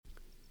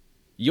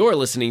You're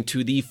listening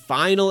to the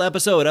final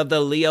episode of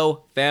the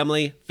Leo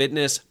Family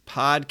Fitness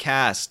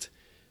Podcast.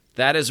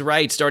 That is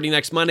right. Starting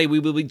next Monday, we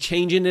will be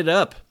changing it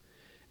up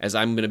as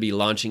I'm going to be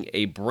launching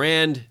a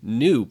brand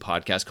new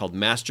podcast called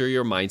Master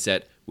Your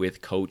Mindset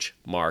with Coach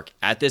Marc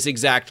at this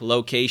exact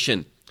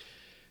location.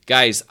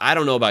 Guys, I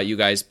don't know about you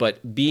guys,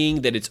 but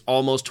being that it's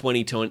almost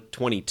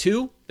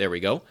 2022, there we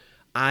go,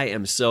 I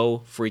am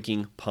so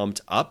freaking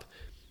pumped up,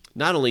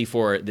 not only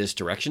for this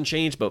direction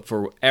change, but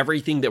for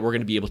everything that we're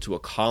going to be able to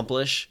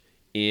accomplish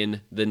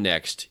in the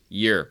next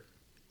year.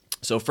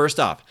 So first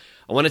off,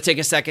 I want to take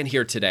a second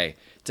here today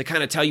to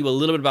kind of tell you a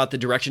little bit about the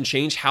direction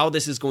change, how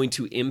this is going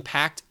to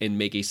impact and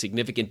make a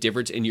significant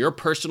difference in your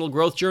personal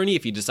growth journey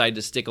if you decide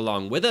to stick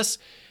along with us,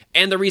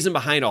 and the reason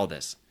behind all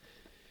this.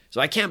 So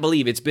I can't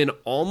believe it's been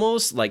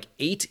almost like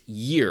 8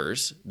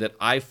 years that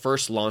I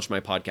first launched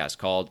my podcast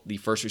called the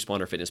First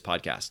Responder Fitness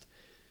Podcast.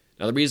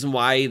 Now, the reason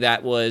why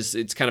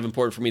it's kind of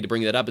important for me to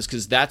bring that up is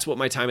because that's what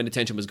my time and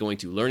attention was going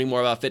to, learning more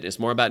about fitness,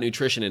 more about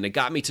nutrition, and it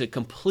got me to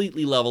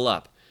completely level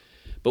up.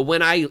 But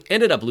when I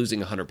ended up losing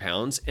 100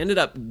 pounds, ended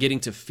up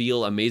getting to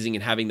feel amazing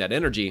and having that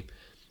energy,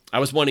 I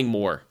was wanting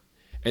more.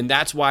 And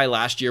that's why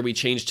last year we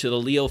changed to the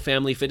Leo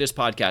Family Fitness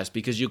Podcast,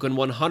 because you can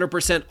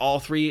 100%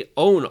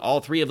 own all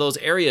three of those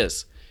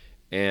areas.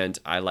 And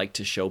I like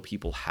to show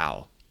people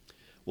how.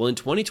 Well, in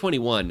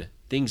 2021,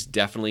 things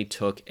definitely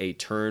took a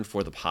turn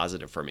for the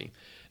positive for me.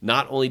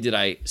 Not only did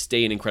I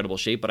stay in incredible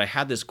shape, but I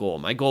had this goal.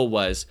 My goal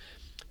was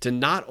to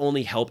not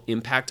only help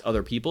impact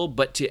other people,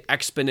 but to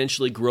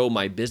exponentially grow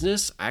my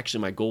business.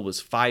 Actually, my goal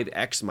was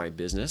 5x my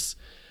business.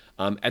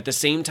 At the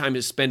same time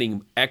as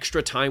spending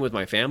extra time with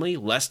my family,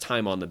 less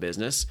time on the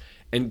business,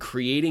 and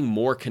creating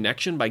more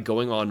connection by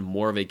going on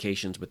more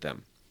vacations with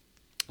them.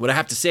 What I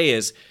have to say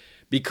is,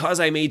 because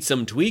I made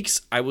some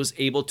tweaks, I was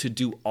able to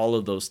do all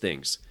of those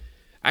things.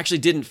 I actually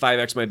didn't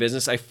 5x my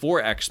business, I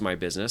 4x my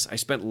business. I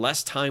spent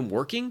less time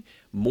working,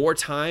 more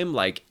time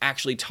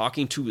actually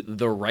talking to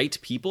the right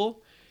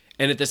people,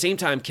 and at the same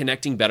time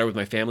connecting better with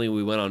my family.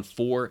 We went on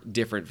 4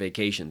 different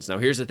vacations. Now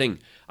here's the thing,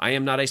 I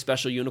am not a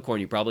special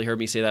unicorn. You probably heard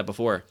me say that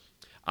before.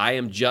 I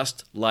am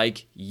just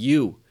like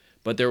you,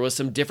 but there was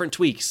some different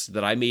tweaks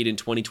that I made in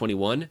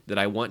 2021 that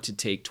I want to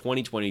take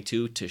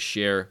 2022 to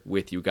share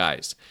with you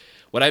guys.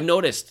 What I've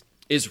noticed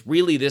is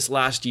really this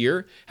last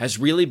year has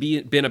really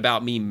been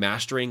about me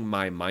mastering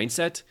my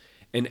mindset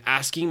and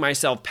asking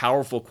myself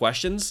powerful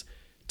questions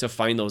to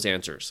find those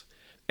answers.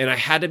 And I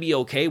had to be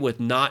okay with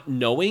not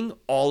knowing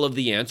all of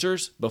the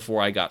answers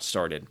before I got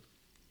started.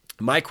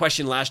 My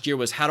question last year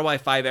was, how do I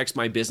 5x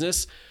my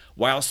business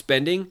while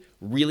spending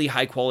really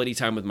high quality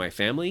time with my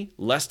family,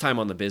 less time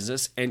on the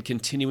business, and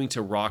continuing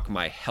to rock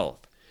my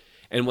health?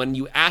 And when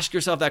you ask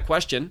yourself that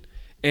question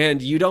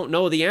and you don't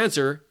know the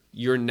answer,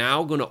 you're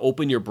now going to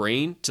open your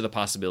brain to the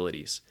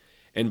possibilities.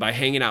 And by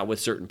hanging out with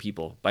certain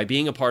people, by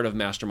being a part of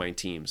mastermind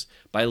teams,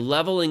 by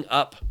leveling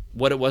up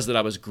what it was that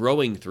I was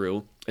growing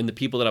through and the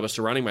people that I was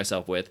surrounding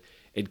myself with,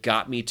 it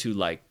got me to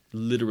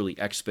literally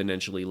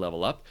exponentially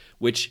level up,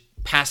 which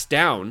passed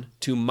down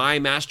to my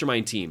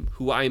mastermind team,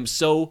 who I am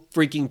so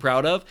freaking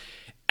proud of,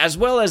 as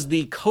well as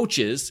the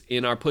coaches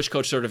in our Push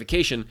Coach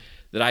certification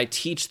that I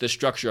teach the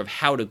structure of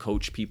how to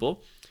coach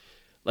people,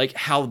 like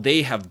how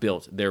they have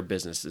built their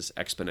businesses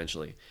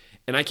exponentially.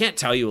 And I can't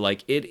tell you,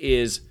 it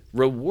is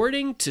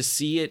rewarding to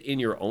see it in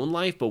your own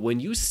life, but when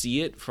you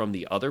see it from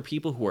the other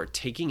people who are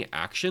taking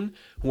action,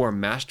 who are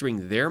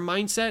mastering their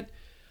mindset,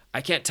 I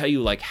can't tell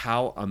you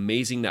how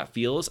amazing that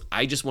feels.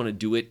 I just want to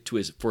do it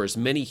for as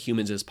many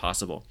humans as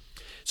possible.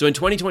 So in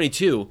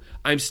 2022,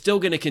 I'm still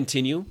going to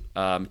continue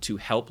to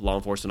help law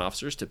enforcement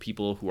officers, to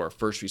people who are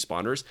first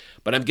responders,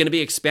 but I'm going to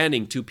be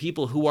expanding to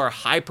people who are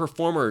high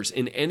performers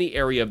in any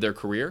area of their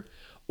career,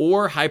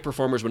 or high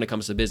performers when it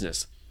comes to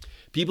business.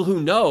 People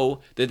who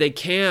know that they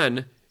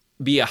can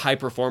be a high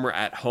performer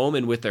at home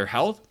and with their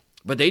health,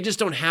 but they just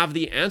don't have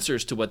the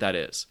answers to what that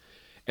is.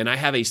 And I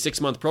have a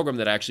 6-month program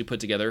that I actually put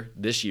together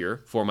this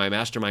year for my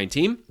mastermind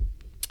team,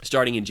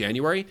 starting in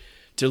January,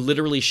 to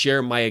literally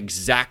share my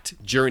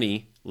exact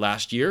journey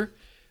last year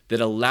that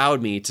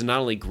allowed me to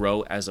not only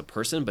grow as a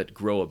person, but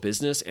grow a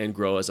business and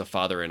grow as a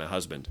father and a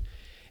husband.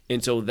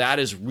 And so that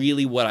is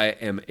really what I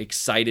am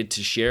excited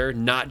to share,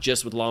 not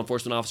just with law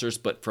enforcement officers,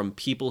 but from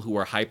people who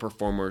are high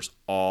performers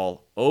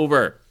all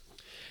over.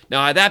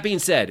 Now, that being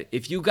said,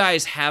 if you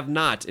guys have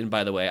not, and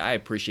by the way, I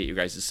appreciate you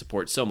guys'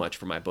 support so much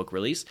for my book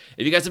release.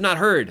 If you guys have not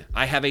heard,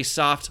 I have a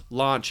soft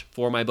launch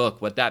for my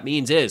book. What that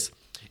means is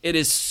it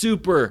is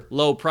super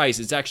low price.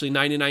 It's actually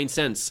 99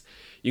 cents.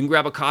 You can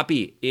grab a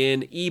copy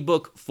in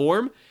ebook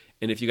form.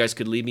 And if you guys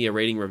could leave me a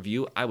rating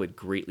review, I would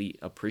greatly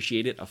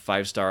appreciate it. A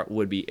 5-star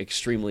would be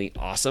extremely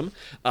awesome.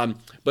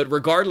 But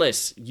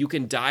regardless, you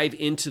can dive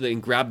into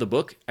and grab the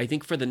book, I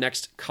think, for the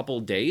next couple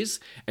days.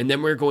 And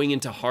then we're going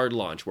into hard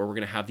launch, where we're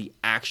going to have the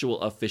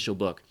actual official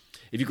book.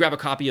 If you grab a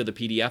copy of the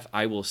PDF,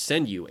 I will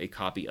send you a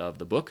copy of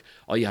the book.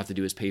 All you have to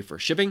do is pay for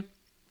shipping.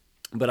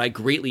 But I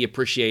greatly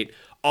appreciate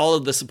all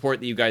of the support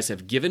that you guys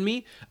have given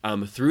me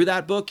through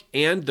that book,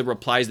 and the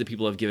replies that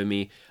people have given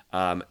me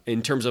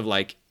in terms of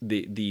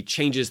the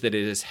changes that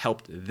it has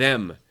helped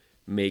them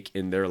make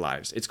in their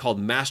lives. It's called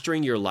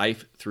Mastering Your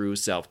Life Through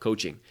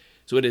Self-Coaching.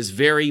 So it is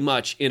very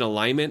much in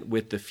alignment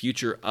with the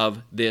future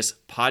of this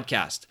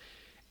podcast.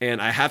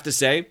 And I have to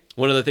say,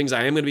 one of the things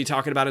I am going to be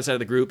talking about inside of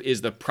the group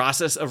is the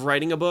process of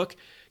writing a book.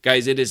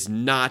 Guys, it is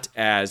not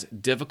as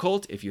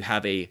difficult if you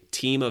have a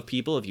team of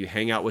people, if you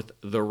hang out with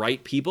the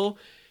right people,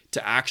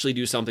 to actually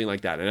do something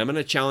like that. And I'm going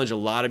to challenge a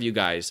lot of you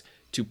guys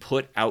to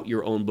put out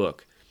your own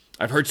book.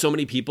 I've heard so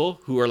many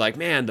people who are like,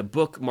 man, the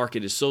book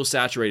market is so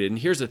saturated. And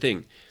here's the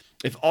thing.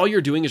 If all you're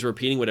doing is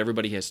repeating what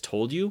everybody has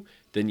told you,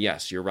 then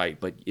yes, you're right.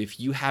 But if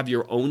you have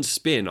your own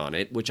spin on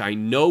it, which I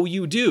know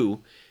you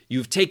do,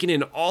 you've taken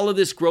in all of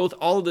this growth,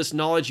 all of this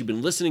knowledge, you've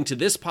been listening to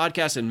this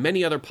podcast and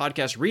many other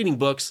podcasts, reading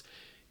books,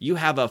 you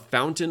have a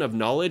fountain of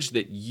knowledge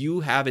that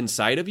you have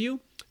inside of you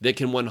that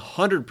can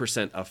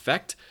 100%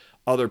 affect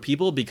other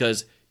people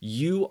because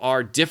you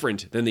are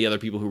different than the other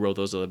people who wrote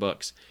those other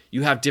books.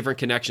 You have different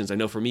connections. I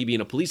know for me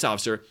being a police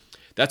officer,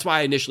 that's why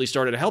I initially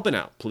started helping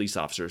out police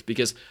officers,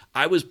 because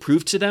I was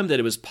proof to them that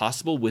it was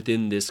possible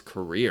within this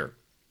career.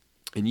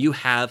 And you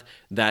have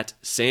that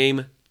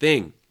same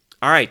thing.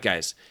 All right,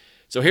 guys.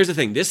 So here's the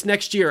thing. This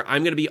next year,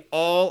 I'm going to be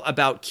all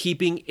about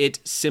keeping it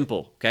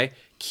simple, okay?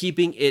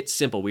 Keeping it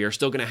simple. We are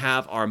still going to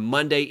have our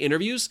Monday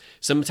interviews.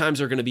 Sometimes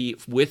they're going to be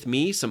with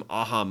me, some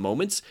aha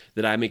moments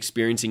that I'm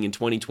experiencing in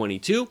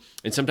 2022.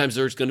 And sometimes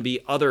there's going to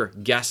be other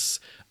guests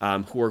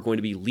who are going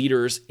to be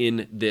leaders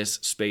in this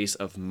space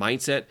of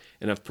mindset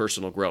and of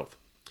personal growth.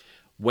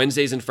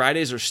 Wednesdays and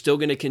Fridays are still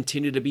going to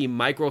continue to be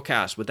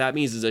microcasts. What that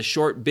means is a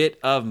short bit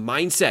of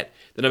mindset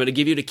that I'm going to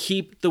give you to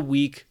keep the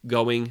week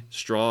going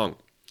strong.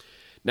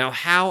 Now,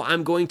 how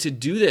I'm going to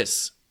do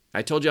this,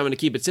 I told you I'm going to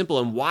keep it simple,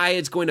 and why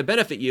it's going to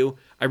benefit you.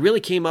 I really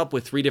came up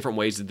with 3 different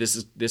ways that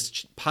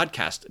this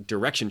podcast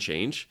direction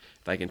change,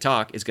 if I can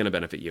talk, is going to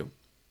benefit you.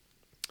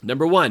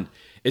 Number 1,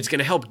 it's going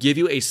to help give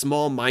you a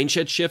small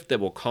mindset shift that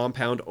will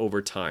compound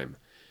over time.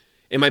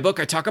 In my book,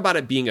 I talk about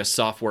it being a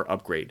software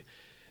upgrade.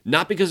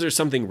 Not because there's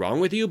something wrong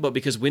with you, but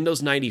because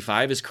Windows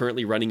 95 is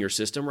currently running your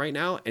system right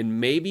now,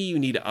 and maybe you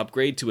need to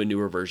upgrade to a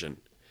newer version.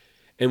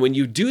 And when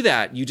you do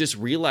that, you just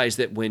realize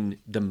that when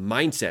the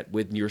mindset,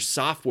 when your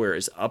software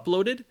is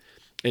uploaded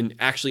and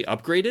actually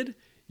upgraded,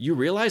 you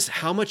realize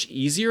how much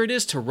easier it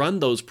is to run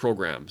those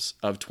programs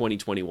of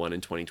 2021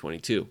 and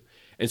 2022.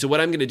 And so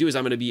what I'm going to do is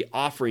I'm going to be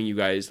offering you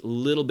guys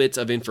little bits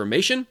of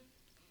information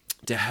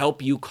to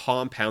help you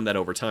compound that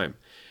over time.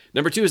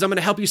 Number 2 is I'm going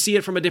to help you see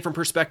it from a different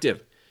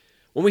perspective.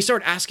 When we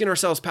start asking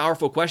ourselves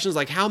powerful questions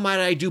like, how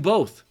might I do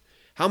both?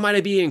 How might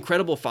I be an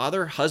incredible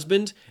father,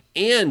 husband,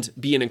 and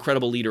be an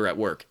incredible leader at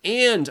work,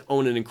 and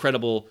own an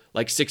incredible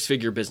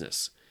 6-figure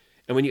business?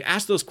 And when you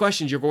ask those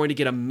questions, you're going to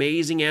get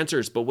amazing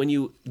answers. But when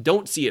you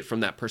don't see it from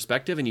that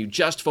perspective and you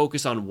just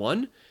focus on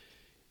one,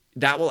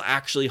 that will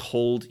actually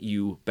hold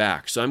you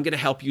back. So I'm going to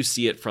help you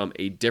see it from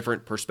a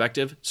different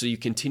perspective so you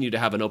continue to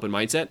have an open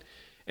mindset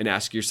and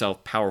ask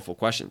yourself powerful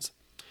questions.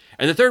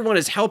 And the third one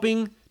is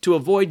helping to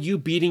avoid you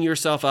beating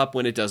yourself up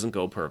when it doesn't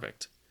go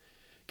perfect.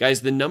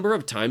 Guys, the number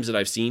of times that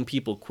I've seen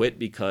people quit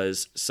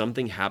because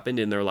something happened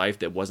in their life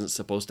that wasn't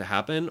supposed to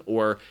happen,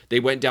 or they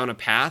went down a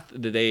path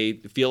that they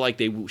feel like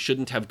they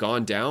shouldn't have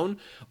gone down,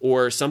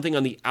 or something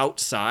on the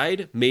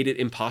outside made it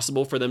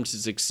impossible for them to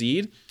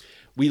succeed,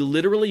 we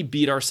literally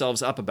beat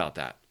ourselves up about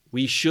that.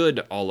 We should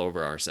all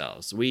over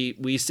ourselves.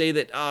 We say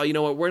that, oh, you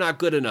know what, we're not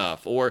good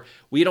enough, or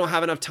we don't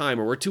have enough time,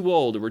 or we're too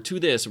old, or we're too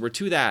this, or we're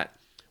too that.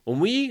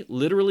 When we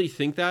literally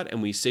think that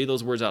and we say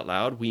those words out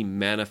loud, we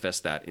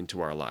manifest that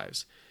into our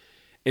lives.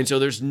 And so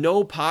there's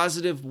no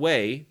positive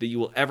way that you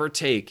will ever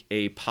take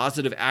a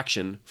positive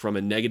action from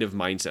a negative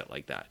mindset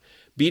like that.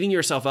 Beating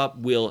yourself up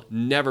will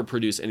never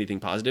produce anything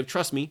positive.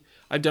 Trust me,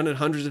 I've done it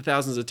hundreds of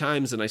thousands of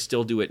times and I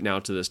still do it now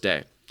to this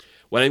day.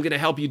 What I'm going to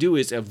help you do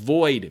is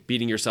avoid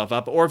beating yourself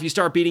up. Or if you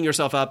start beating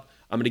yourself up,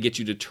 I'm going to get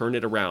you to turn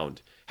it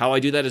around. How I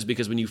do that is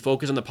because when you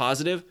focus on the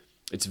positive,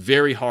 it's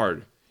very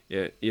hard,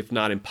 if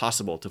not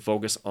impossible, to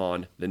focus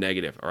on the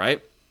negative, all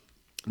right?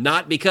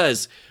 Not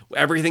because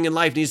everything in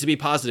life needs to be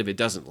positive. It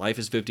doesn't. Life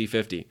is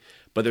 50-50.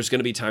 But there's going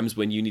to be times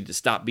when you need to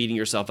stop beating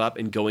yourself up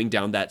and going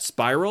down that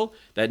spiral,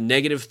 that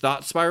negative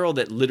thought spiral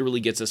that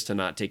literally gets us to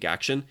not take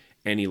action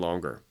any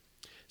longer.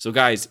 So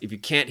guys, if you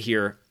can't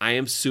hear, I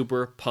am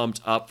super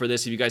pumped up for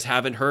this. If you guys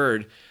haven't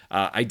heard,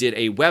 I did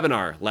a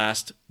webinar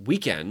last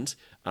weekend.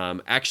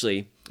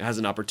 Actually, has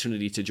an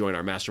opportunity to join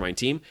our mastermind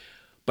team.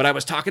 But I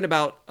was talking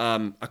about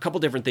a couple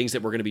different things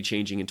that we're going to be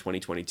changing in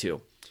 2022.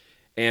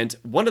 And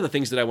one of the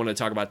things that I want to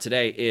talk about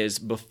today is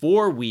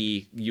before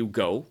you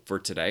go for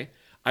today,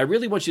 I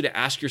really want you to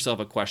ask yourself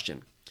a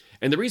question.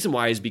 And the reason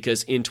why is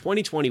because in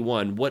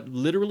 2021, what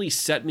literally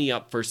set me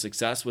up for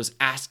success was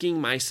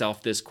asking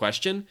myself this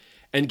question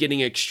and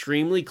getting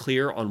extremely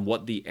clear on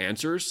what the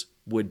answers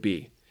would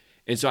be.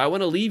 And so I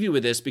want to leave you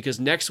with this because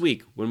next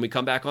week, when we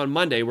come back on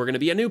Monday, we're going to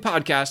be a new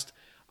podcast.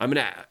 I'm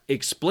going to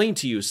explain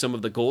to you some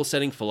of the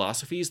goal-setting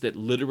philosophies that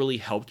literally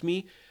helped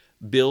me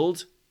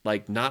build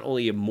not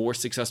only a more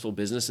successful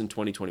business in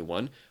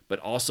 2021, but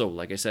also,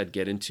 like I said,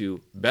 get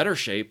into better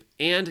shape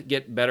and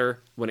get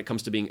better when it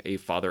comes to being a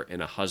father and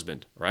a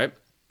husband, right?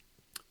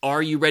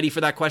 Are you ready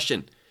for that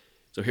question?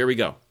 So here we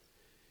go.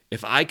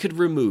 If I could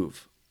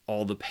remove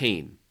all the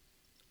pain,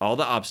 all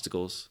the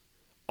obstacles,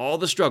 all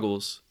the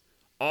struggles,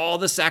 all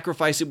the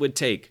sacrifice it would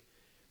take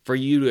for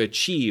you to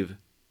achieve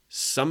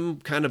some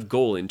kind of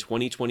goal in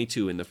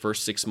 2022 in the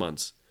first 6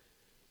 months,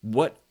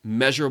 what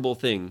measurable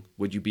thing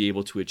would you be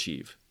able to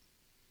achieve?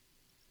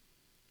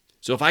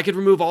 So if I could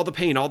remove all the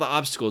pain, all the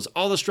obstacles,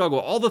 all the struggle,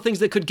 all the things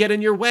that could get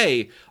in your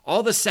way,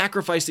 all the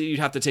sacrifice that you'd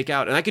have to take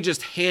out, and I could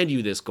just hand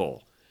you this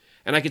goal,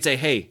 and I could say,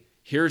 hey,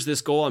 here's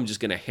this goal, I'm just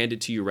going to hand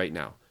it to you right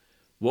now.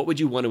 What would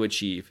you want to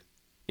achieve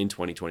in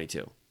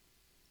 2022?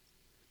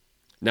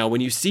 Now,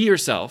 when you see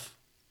yourself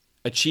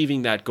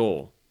achieving that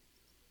goal,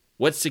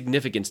 what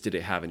significance did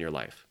it have in your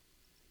life?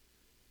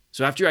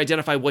 So after you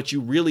identify what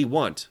you really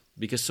want,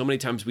 because so many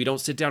times we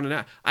don't sit down and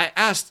ask. I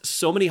asked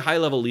so many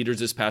high-level leaders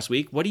this past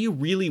week, what do you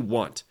really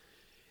want?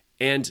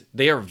 And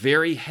they are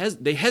they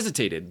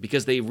hesitated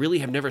because they really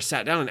have never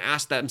sat down and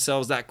asked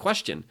themselves that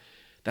question.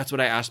 That's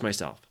what I asked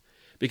myself.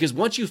 Because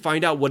once you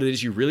find out what it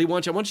is you really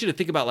want, I want you to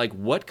think about like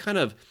what kind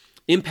of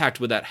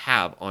impact would that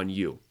have on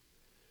you?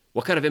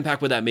 What kind of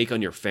impact would that make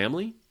on your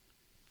family?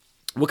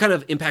 What kind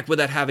of impact would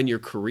that have in your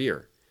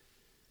career?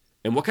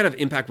 And what kind of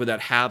impact would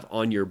that have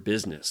on your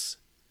business?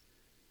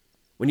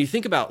 When you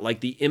think about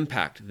like the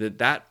impact that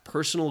that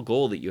personal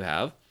goal that you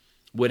have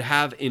would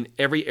have in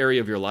every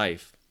area of your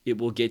life, it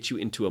will get you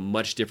into a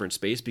much different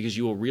space because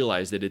you will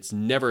realize that it's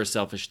never a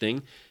selfish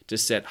thing to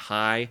set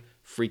high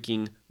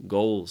freaking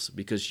goals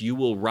because you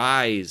will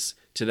rise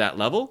to that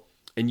level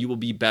and you will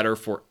be better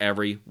for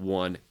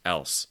everyone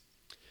else.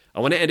 I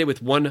want to end it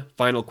with one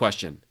final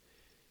question.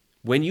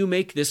 When you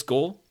make this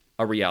goal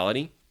a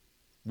reality,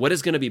 what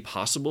is going to be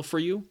possible for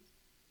you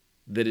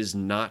that is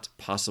not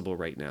possible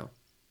right now?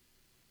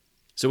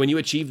 So when you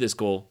achieve this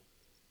goal,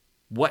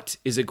 what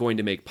is it going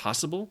to make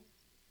possible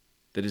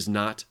that is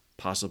not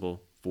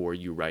possible for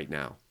you right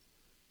now?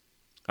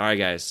 All right,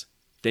 guys.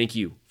 Thank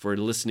you for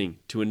listening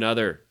to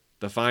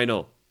the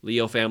final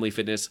Leo Family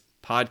Fitness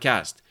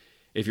podcast.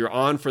 If you're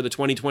on for the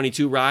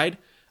 2022 ride,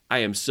 I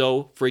am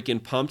so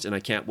freaking pumped and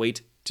I can't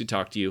wait to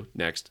talk to you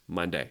next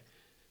Monday.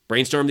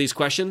 Brainstorm these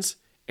questions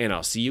and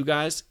I'll see you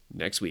guys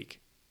next week.